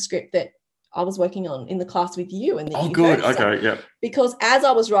manuscript that I was working on in the class with you. And good. Okay, yeah. Because as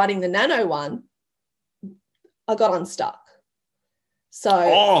I was writing the Nano one, I got unstuck.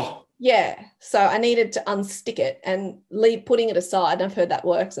 So, yeah. So I needed to unstick it and putting it aside. I've heard that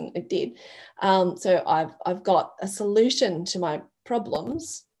works and it did. So I've got a solution to my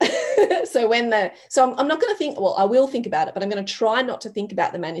problems. So I'm not going to think, I will think about it, but I'm going to try not to think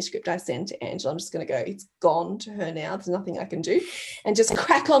about the manuscript I sent to Angela. I'm just going to go, it's gone to her now. There's nothing I can do, and just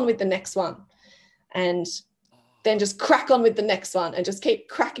crack on with the next one. And then just crack on with the next one and just keep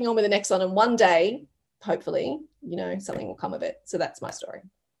cracking on with the next one. And one day, hopefully, something will come of it. So that's my story.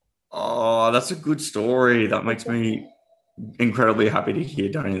 Oh, that's a good story. That makes me incredibly happy to hear,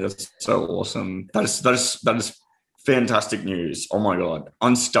 Danny. That's so awesome. That is fantastic news. Oh my God.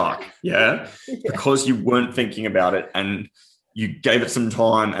 Unstuck. Yeah? Because you weren't thinking about it and you gave it some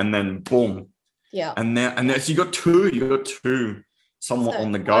time and then boom. Yeah. And then so you got two somewhat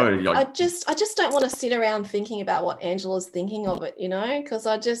on the go. I just don't want to sit around thinking about what Angela's thinking of it, because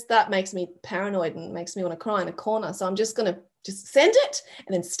that makes me paranoid and makes me want to cry in a corner. So I'm just going to just send it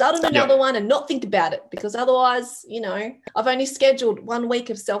and then start on another one and not think about it, because otherwise, I've only scheduled 1 week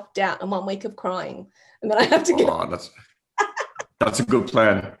of self-doubt and 1 week of crying. And then I have to get... That's a good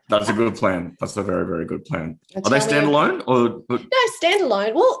plan. That's a good plan. That's a very, very good plan. Are they standalone or? No,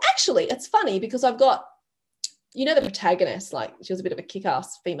 standalone. Well, actually, it's funny because I've got, the protagonist, like she was a bit of a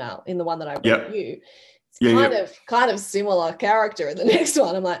kick-ass female in the one that I wrote you. It's kind of similar character in the next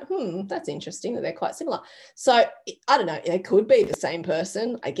one. I'm like, that's interesting that they're quite similar. So I don't know. It could be the same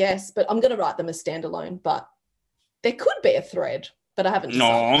person, I guess, but I'm going to write them as standalone. But there could be a thread, but I haven't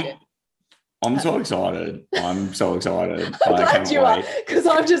decided yet. I'm so excited. I'm glad you are, because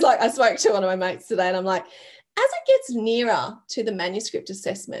I'm just like, I spoke to one of my mates today and I'm like, as it gets nearer to the manuscript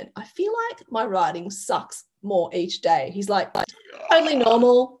assessment, I feel like my writing sucks more each day. He's like, totally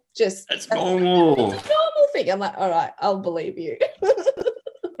normal. It's normal. It's a normal thing. I'm like, all right, I'll believe you.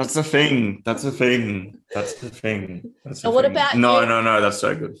 That's the thing. And what about No, that's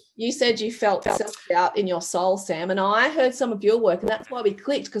so good. You said you felt self-doubt in your soul, Sam, and I heard some of your work, and that's why we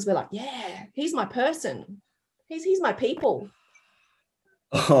clicked, because we're like, yeah, he's my person. He's my people.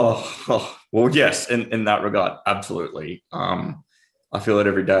 Oh, well, yes, in that regard, absolutely. I feel it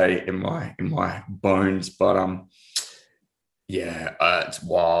every day in my bones, but it's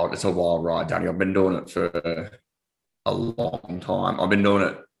wild. It's a wild ride, Danny. I've been doing it for a long time. I've been doing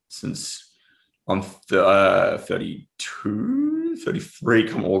it since I'm 32, 33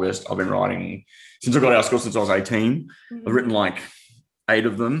 come August. I've been writing since I got out of school, since I was 18. Mm-hmm. I've written like 8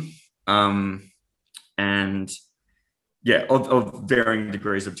 of them. And yeah, of varying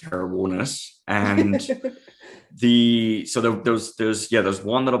degrees of terribleness. And there's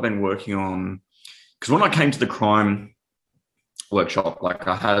one that I've been working on, because when I came to the crime workshop, like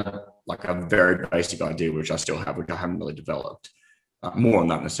I had like a very basic idea, which I still have, which I haven't really developed. More on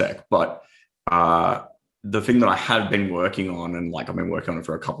that in a sec. But the thing that I had been working on, and like I've been working on it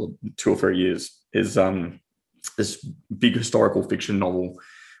for 2 or 3 years, is this big historical fiction novel,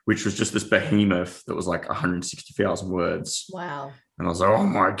 which was just this behemoth that was like 160,000 words. Wow. And I was like, oh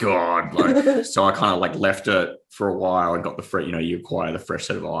my God. Like, so I kind of like left it for a while and got the free, you acquire the fresh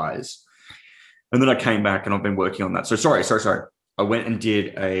set of eyes. And then I came back and I've been working on that. So sorry. I went and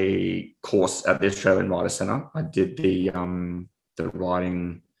did a course at the Australian Writers Centre. I did the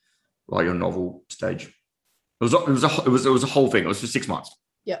write your novel stage. It was a whole thing. It was for 6 months.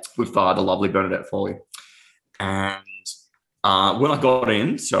 Yeah. With the lovely Bernadette Foley. And when I got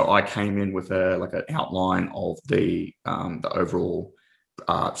in, so I came in with an outline of the overall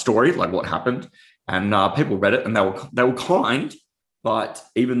story, like what happened, and people read it and they were kind, but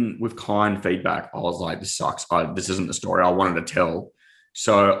even with kind feedback, I was like, this sucks. This isn't the story I wanted to tell.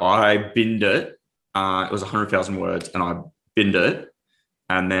 So I binned it. It was 100,000 words, and I binned it,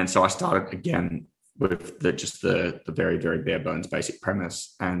 and then so I started again with the very, very bare bones basic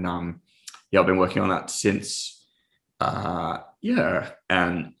premise, and I've been working on that since. I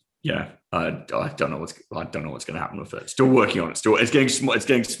don't know what's going to happen with it. Still working on it. It's getting small. It's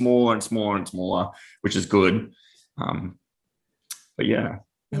getting smaller and smaller and smaller, which is good. But yeah.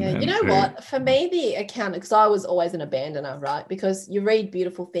 Yeah, you know what? For me, the account, because I was always an abandoner, right? Because you read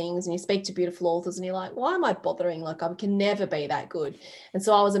beautiful things and you speak to beautiful authors and you're like, why am I bothering? Like, I can never be that good. And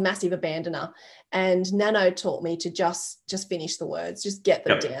so I was a massive abandoner. And Nano taught me to just finish the words, just get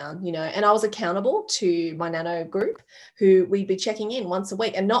them down, you know. And I was accountable to my Nano group, who we'd be checking in once a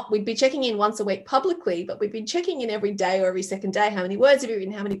week, and we'd be checking in once a week publicly, but we'd be checking in every day or every second day. How many words have you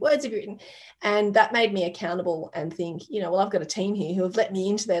written? How many words have you written? And that made me accountable and think, you know, well, I've got a team here who have let me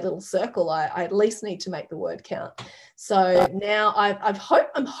into their little circle. I at least need to make the word count. So now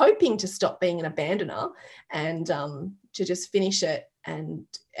I'm hoping to stop being an abandoner and to just finish it. And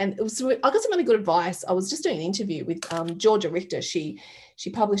it was, I got some really good advice. I was just doing an interview with Georgia Richter. She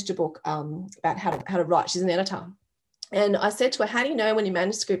published a book about how to write. She's an editor. And I said to her, how do you know when your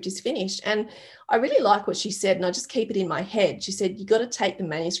manuscript is finished? And I really like what she said, and I just keep it in my head. She said, you got to take the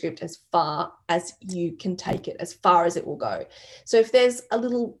manuscript as far as you can take it, as far as it will go. So if there's a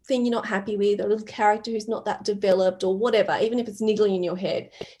little thing you're not happy with, or a little character who's not that developed or whatever, even if it's niggling in your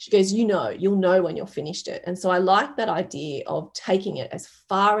head, she goes, you'll know when you're finished it. And so I like that idea of taking it as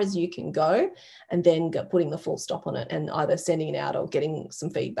far as you can go and then putting the full stop on it and either sending it out or getting some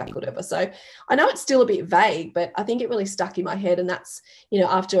feedback or whatever. So I know it's still a bit vague, but I think it really stuck in my head. And that's, you know,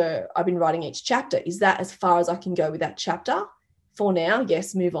 after I've been writing each chapter, is that as far as I can go with that chapter? For now,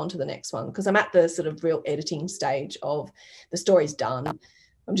 yes, move on to the next one, because I'm at the sort of real editing stage of the story's done.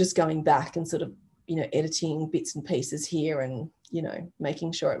 I'm just going back and sort of, you know, editing bits and pieces here and, you know,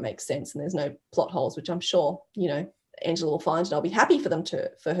 making sure it makes sense and there's no plot holes, which I'm sure, you know, Angela will find, and I'll be happy for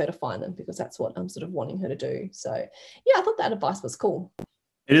her to find them, because that's what I'm sort of wanting her to do. So yeah, I thought that advice was cool.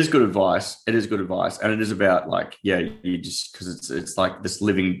 It is good advice. And it is about like, you just, because it's like this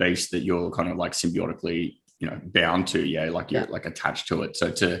living beast that you're kind of like symbiotically, you know, bound to, you're like attached to it.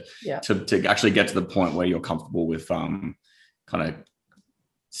 So to actually get to the point where you're comfortable with kind of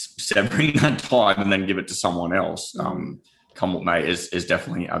severing that tie and then give it to someone else, come what may, is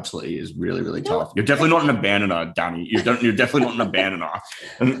definitely absolutely is really, really tough. You're definitely not an abandoner, Danny. You're definitely not an abandoner.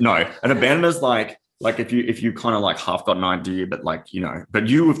 No, an abandoner's like if you kind of like half got an idea, but like, you know, but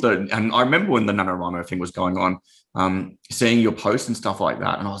you with and I remember when the NaNoWriMo thing was going on, seeing your posts and stuff like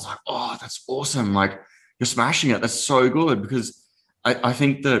that. And I was like, oh, that's awesome. Like, you're smashing it. That's so good, because I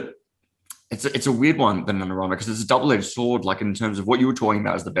think that it's a weird one, the NaNoWriMo, because it's a double-edged sword, like in terms of what you were talking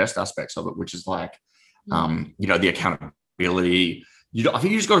about as the best aspects of it, which is like, you know, the accountability. I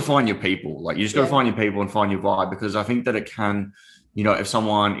think you just got to find your people. Like, you just got to find your people and find your vibe, because I think that it can, you know, if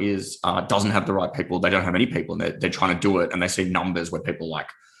someone is doesn't have the right people, they don't have any people, and they're trying to do it, and they see numbers where people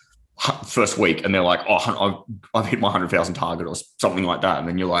like first week and they're like, oh, I've hit my 100,000 target or something like that, and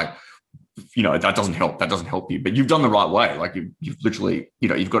then you're like, you know, that doesn't help you. But you've done the right way. Like, you've literally, you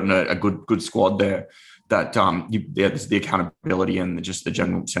know, you've got a good squad there. That there's the accountability and just the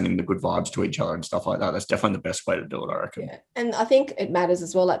general sending the good vibes to each other and stuff like that. That's definitely the best way to do it, I reckon. Yeah. And I think it matters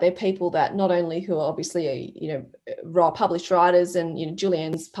as well. Like, they're people that not only who are obviously, you know, raw published writers, and, you know,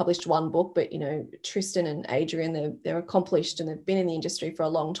 Julianne's published one book, but, you know, Tristan and Adrian, they're accomplished and they've been in the industry for a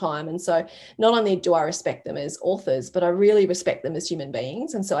long time. And so not only do I respect them as authors, but I really respect them as human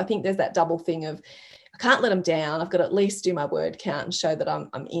beings. And so I think there's that double thing of, I can't let them down. I've got to at least do my word count and show that I'm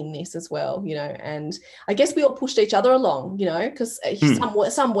in this as well, you know. And I guess we all pushed each other along, you know, because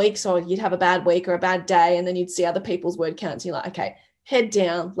some weeks, or you'd have a bad week or a bad day, and then you'd see other people's word counts. And you're like, okay, head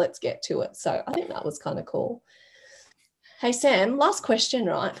down, let's get to it. So I think that was kind of cool. Hey, Sam, last question,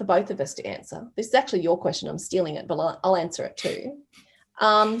 right, for both of us to answer. This is actually your question. I'm stealing it, but I'll answer it too.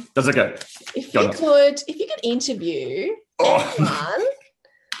 That's okay. If you could interview anyone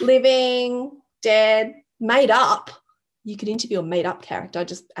living, dead, made up, you could interview a made up character. I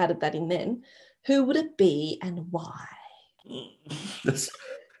just added that in then. Who would it be and why?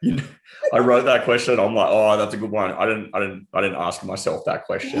 You know, I wrote that question. I'm like, oh, that's a good one. I didn't ask myself that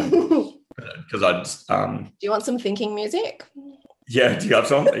question because I just. Do you want some thinking music? Yeah. Do you have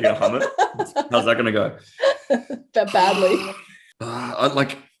some? Are you gonna hum it? How's that gonna go? But badly.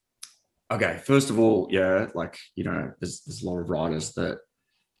 Okay. First of all, yeah, like, you know, there's a lot of writers that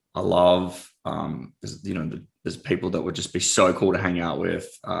I love. There's people that would just be so cool to hang out with.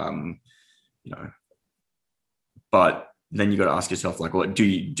 You know, but then you got to ask yourself, like, what do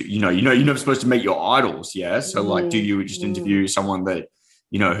you're never supposed to meet your idols, yeah? So like, do you just interview someone that,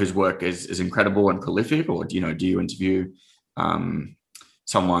 you know, whose work is incredible and prolific, or do you interview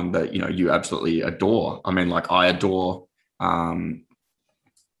someone that, you know, you absolutely adore? I mean, like, I adore.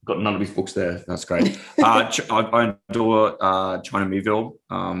 Got none of his books there. That's great. I adore China Miéville,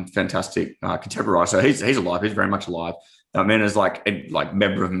 fantastic contemporary. So he's alive. He's very much alive. That man is like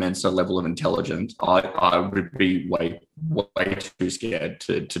member of Mensa level of intelligence. I would be way too scared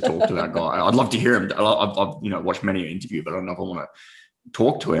to talk to that guy. I'd love to hear him. I've watched many an interview, but I don't know if I want to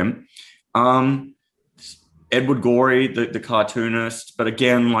talk to him. Edward Gorey, the cartoonist, but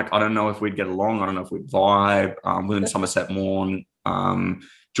again, like, I don't know if we'd get along. I don't know if we'd vibe. William Somerset Maugham.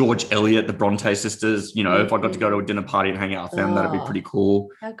 George Eliot, the Bronte sisters, you know, if I got to go to a dinner party and hang out with them, that'd be pretty cool.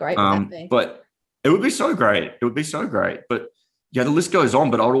 How great would that be? But it would be so great. It would be so great. But yeah, the list goes on,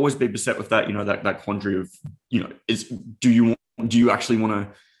 but I would always be beset with that, you know, that quandary of, you know, do you actually want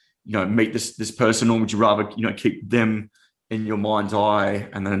to, you know, meet this person, or would you rather, you know, keep them in your mind's eye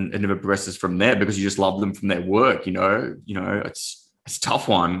and then it never progresses from there because you just love them from their work, you know, it's a tough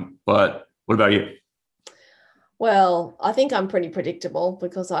one. But what about you? Well, I think I'm pretty predictable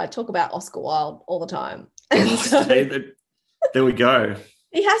because I talk about Oscar Wilde all the time. There we go.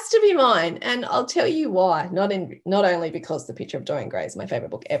 He has to be mine, and I'll tell you why. Not only because The Picture of Dorian Gray is my favorite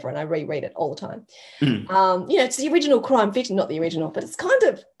book ever, and I reread it all the time. It's the original crime fiction, not the original, but it's kind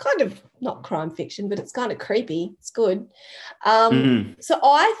of not crime fiction, but it's kind of creepy. It's good. So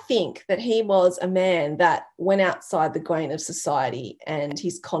I think that he was a man that went outside the grain of society and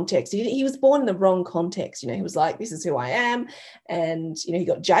his context. He was born in the wrong context. You know, he was like, this is who I am. And, you know, he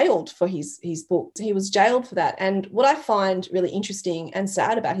got jailed for his book. He was jailed for that. And what I find really interesting and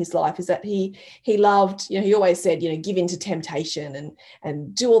sad about his life is that he loved, you know, he always said, you know, give in to temptation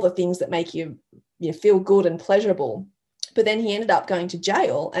and do all the things that make you feel good and pleasurable. But then he ended up going to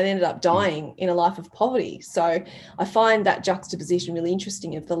jail and ended up dying in a life of poverty. So I find that juxtaposition really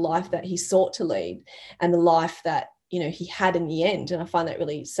interesting of the life that he sought to lead and the life that, you know, he had in the end. And I find that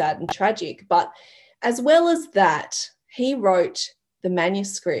really sad and tragic. But as well as that, he wrote the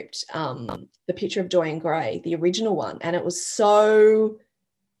manuscript, The Picture of Dorian Gray, the original one. And it was so,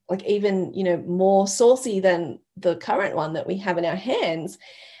 like, even, you know, more saucy than the current one that we have in our hands.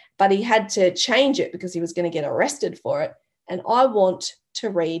 But he had to change it because he was going to get arrested for it. And I want to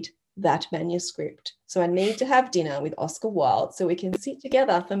read that manuscript. So I need to have dinner with Oscar Wilde so we can sit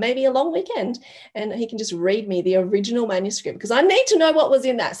together for maybe a long weekend and he can just read me the original manuscript because I need to know what was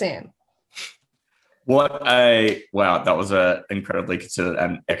in that, Sam. Wow, that was an incredibly considered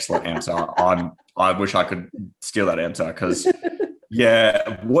and excellent answer. I wish I could steal that answer because,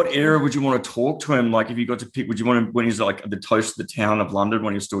 yeah, what era would you want to talk to him? Like, if you got to pick, would you want him when he's like the toast of the town of London,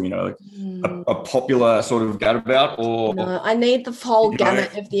 when he's still, you know, a popular sort of gadabout? Or no, I need the whole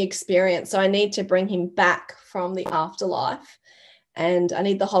gamut of the experience. So I need to bring him back from the afterlife, and I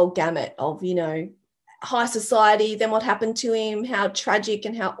need the whole gamut of, you know, high society, then what happened to him, how tragic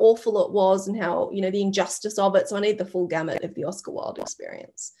and how awful it was, and how, you know, the injustice of it. So I need the full gamut of the Oscar Wilde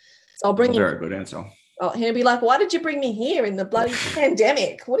experience. So I'll bring him. Very good answer. Oh, he'll be like, why did you bring me here in the bloody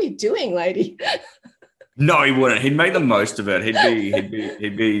pandemic? What are you doing, lady? No, he wouldn't. He'd make the most of it.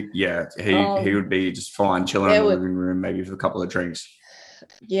 He'd be, yeah, he would be just fine chilling in the living room, maybe for a couple of drinks.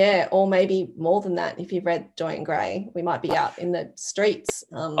 Yeah, or maybe more than that. If you've read Dorian Gray, we might be out in the streets.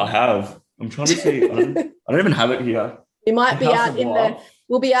 I have. I'm trying to see. I don't even have it here. We might be out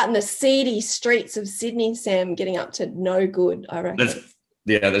we'll be out in the seedy streets of Sydney, Sam, getting up to no good, I reckon.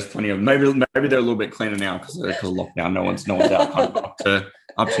 There's plenty of maybe they're a little bit cleaner now because of lockdown. No one's out kind of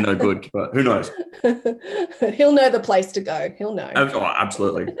up to no good, but who knows? He'll know the place to go. He'll know. Oh,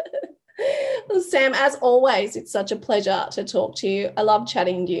 absolutely. Well, Sam, as always, it's such a pleasure to talk to you. I love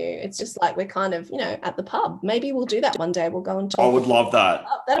chatting to you. It's just like we're kind of, you know, at the pub. Maybe we'll do that one day. We'll go and talk. I would love that.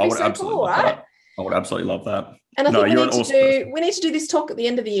 That'd be so cool, right? I would absolutely love that. And I think we need to do this talk at the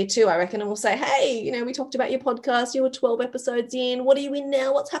end of the year too, I reckon. And we'll say, hey, you know, we talked about your podcast. You were 12 episodes in. What are you in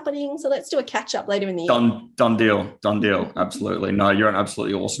now? What's happening? So let's do a catch up later in the year. Done deal. Absolutely. No, you're an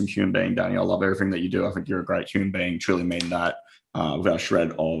absolutely awesome human being, Danny. I love everything that you do. I think you're a great human being. Truly mean that without a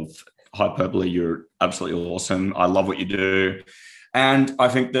shred of hyperbole. You're absolutely awesome. I love what you do. And I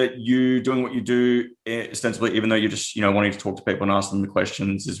think that you doing what you do ostensibly, even though you're just, wanting to talk to people and ask them the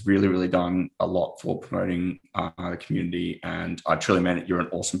questions, is really, really done a lot for promoting the community. And I truly mean it. You're an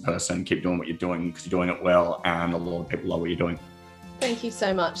awesome person. Keep doing what you're doing because you're doing it well. And a lot of people love what you're doing. Thank you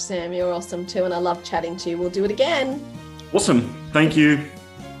so much, Sam. You're awesome too. And I love chatting to you. We'll do it again. Awesome. Thank you.